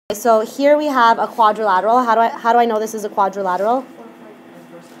So here we have a quadrilateral. How do I know this is a quadrilateral?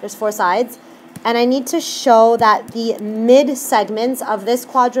 There's 4 sides. And I need to show that the mid-segments of this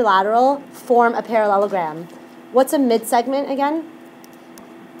quadrilateral form a parallelogram. What's a mid-segment again?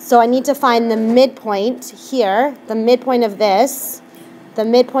 So I need to find the midpoint here, the midpoint of this, the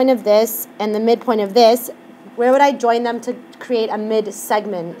midpoint of this, and the midpoint of this. Where would I join them to create a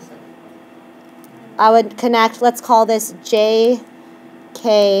mid-segment? I would connect, let's call this J,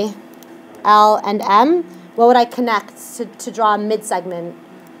 K, L, and M. What would I connect to draw a mid-segment?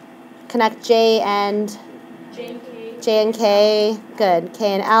 Connect J and K, good,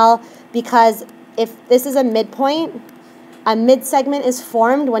 K and L, because if this is a midpoint, a mid-segment is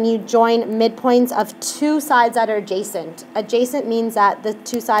formed when you join midpoints of 2 sides that are adjacent. Adjacent means that the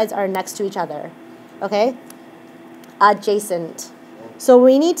 2 sides are next to each other, okay? Adjacent. So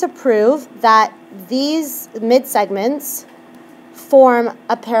we need to prove that these mid-segments form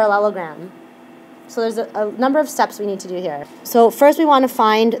a parallelogram. So there's a number of steps we need to do here. So first we want to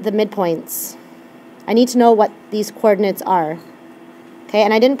find the midpoints. I need to know what these coordinates are. Okay,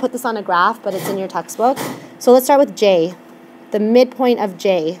 and I didn't put this on a graph, but it's in your textbook. So let's start with J, the midpoint of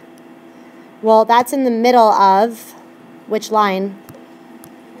J. Well, that's in the middle of which line?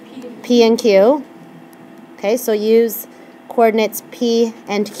 P and Q. Okay, so use coordinates P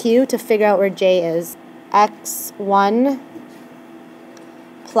and Q to figure out where J is. X1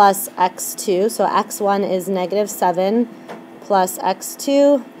 plus x2, so x1 is -7 plus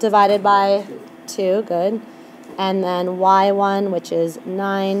x2 divided by 2, good. And then y1, which is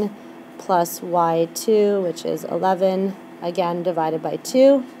 9, plus y2, which is 11, again divided by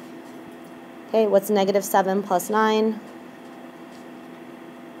 2. Okay, what's -7 plus 9?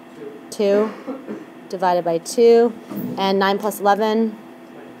 2 divided by 2. And 9 plus 11,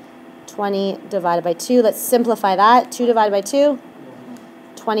 20 divided by 2. Let's simplify that. 2 divided by 2.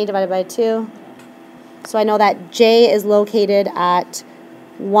 20 divided by 2. So I know that J is located at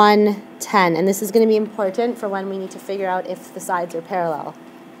 110. And this is going to be important for when we need to figure out if the sides are parallel.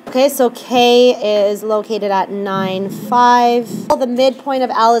 Okay, so K is located at 9, 5. The midpoint of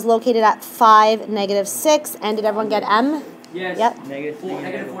L is located at 5, -6. And did everyone get M? Yes. Yep.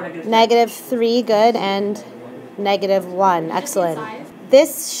 -4, -3, good. And -1. Excellent.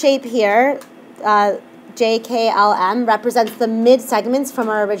 This shape here, JKLM, represents the mid-segments from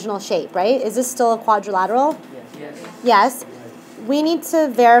our original shape, right? Is this still a quadrilateral? Yes. Yes. We need to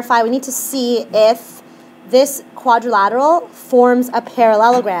verify, we need to see if this quadrilateral forms a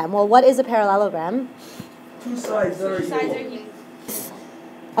parallelogram. Well, what is a parallelogram? 2 sides are equal.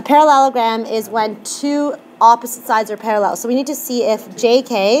 A parallelogram is when 2 opposite sides are parallel. So we need to see if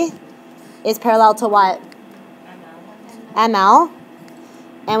JK is parallel to what? ML.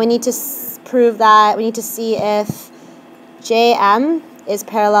 And we need to prove that, we need to see if JM is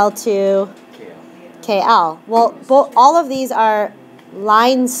parallel to KL. Well, all of these are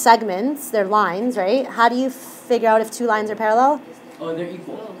line segments. They're lines, right? How do you figure out if 2 lines are parallel? Oh, they're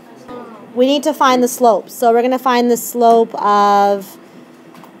equal. We need to find the slope. So we're going to find the slope of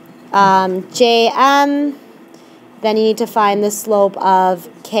JM. Then you need to find the slope of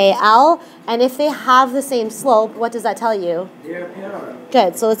KL. And if they have the same slope, what does that tell you? They're parallel.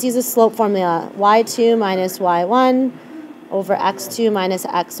 Good. So let's use the slope formula. Y2 minus Y1 over X2 minus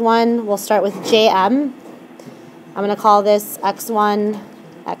X1. We'll start with JM. I'm going to call this X1,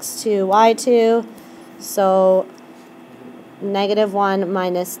 X2, Y2. So -1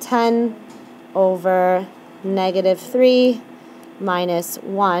 minus 10 over -3 minus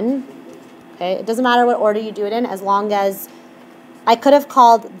 1. Okay, it doesn't matter what order you do it in, as long as I could have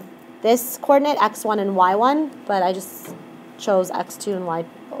called this coordinate x1 and y1, but I just chose x2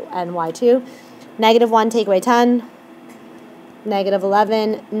 and y2. -1 take away 10,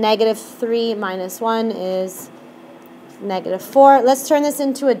 -11, -3 minus 1 is -4. Let's turn this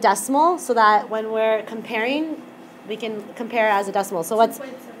into a decimal so that when we're comparing, we can compare as a decimal. So what's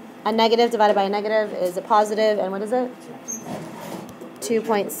a negative divided by a negative is a positive, and what is it?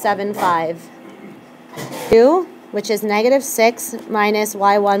 2.75. 2, which is -6, minus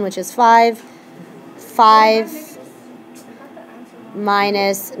y1, which is 5. 5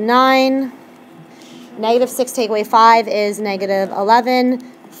 minus 9. -6 take away 5 is -11.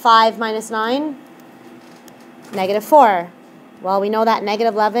 5 minus 9, -4. Well, we know that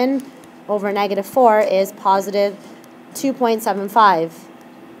 -11 over -4 is positive 2.75.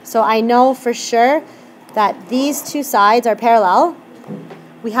 So I know for sure that these 2 sides are parallel.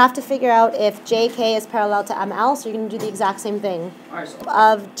 We have to figure out if JK is parallel to ML, so you're going to do the exact same thing.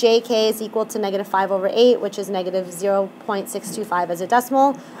 Of JK is equal to -5 over 8, which is -0.625 as a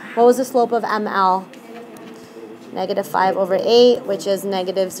decimal. What was the slope of ML? negative 5 over 8, which is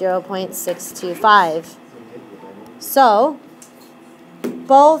negative 0.625. So,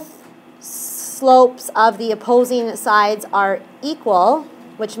 both slopes of the opposing sides are equal,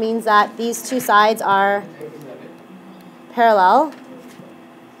 which means that these two sides are parallel.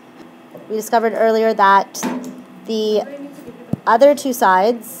 We discovered earlier that the other two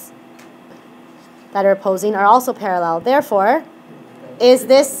sides that are opposing are also parallel. Therefore, is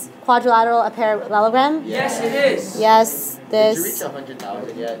this quadrilateral a parallelogram? Yes, it is. Yes, this Did you reach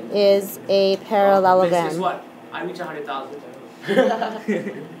 100,000 yet? is a parallelogram. Guess what? I reach 100,000.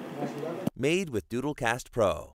 Made with Doodlecast Pro.